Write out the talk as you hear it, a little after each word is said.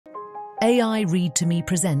AI Read to Me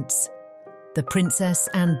presents The Princess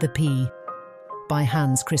and the Pea by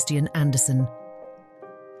Hans Christian Andersen.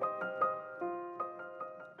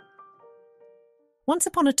 Once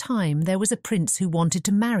upon a time, there was a prince who wanted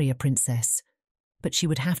to marry a princess, but she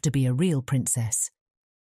would have to be a real princess.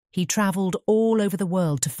 He travelled all over the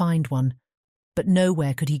world to find one, but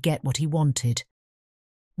nowhere could he get what he wanted.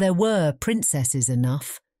 There were princesses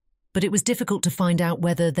enough, but it was difficult to find out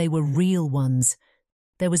whether they were real ones.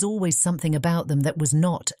 There was always something about them that was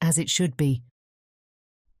not as it should be.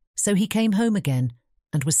 So he came home again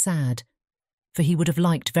and was sad, for he would have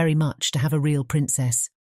liked very much to have a real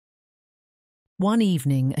princess. One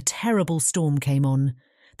evening, a terrible storm came on.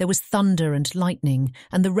 There was thunder and lightning,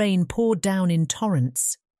 and the rain poured down in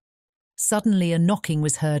torrents. Suddenly a knocking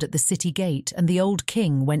was heard at the city gate, and the old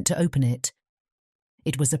king went to open it.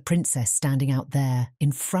 It was a princess standing out there,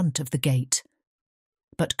 in front of the gate.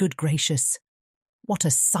 But good gracious, what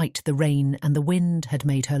a sight the rain and the wind had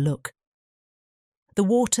made her look. The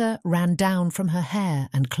water ran down from her hair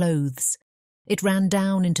and clothes. It ran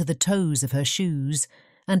down into the toes of her shoes,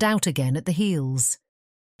 and out again at the heels.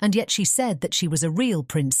 And yet she said that she was a real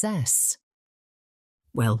princess.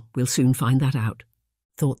 Well, we'll soon find that out,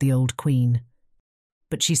 thought the old queen.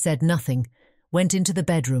 But she said nothing, went into the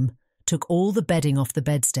bedroom, took all the bedding off the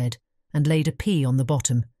bedstead, and laid a pea on the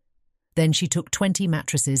bottom. Then she took 20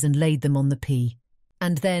 mattresses and laid them on the pea,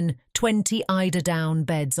 and then 20 eider-down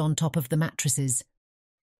beds on top of the mattresses.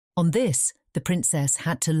 On this, the princess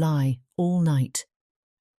had to lie all night.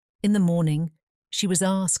 In the morning, she was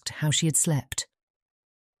asked how she had slept.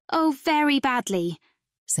 "Oh, very badly,"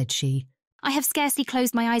 said she. "I have scarcely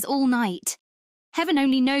closed my eyes all night. Heaven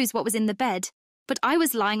only knows what was in the bed, but I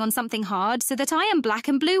was lying on something hard so that I am black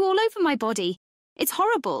and blue all over my body. It's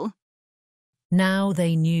horrible." Now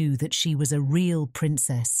they knew that she was a real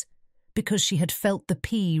princess, because she had felt the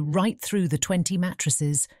pea right through the 20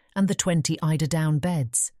 mattresses and the 20 eider-down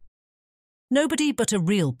beds. Nobody but a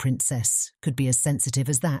real princess could be as sensitive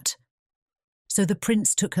as that. So the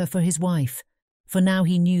prince took her for his wife, for now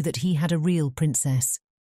he knew that he had a real princess,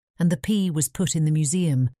 and the pea was put in the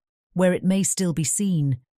museum, where it may still be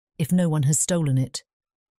seen, if no one has stolen it.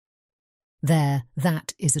 There,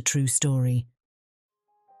 that is a true story.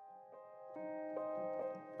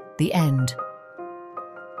 The end.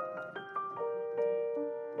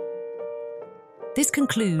 This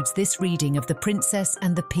concludes this reading of The Princess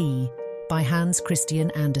and the Pea by Hans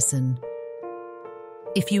Christian Andersen.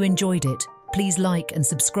 If you enjoyed it, please like and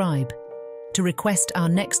subscribe. To request our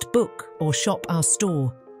next book or shop our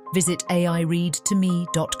store, visit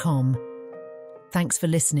aireadtome.com. Thanks for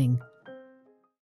listening.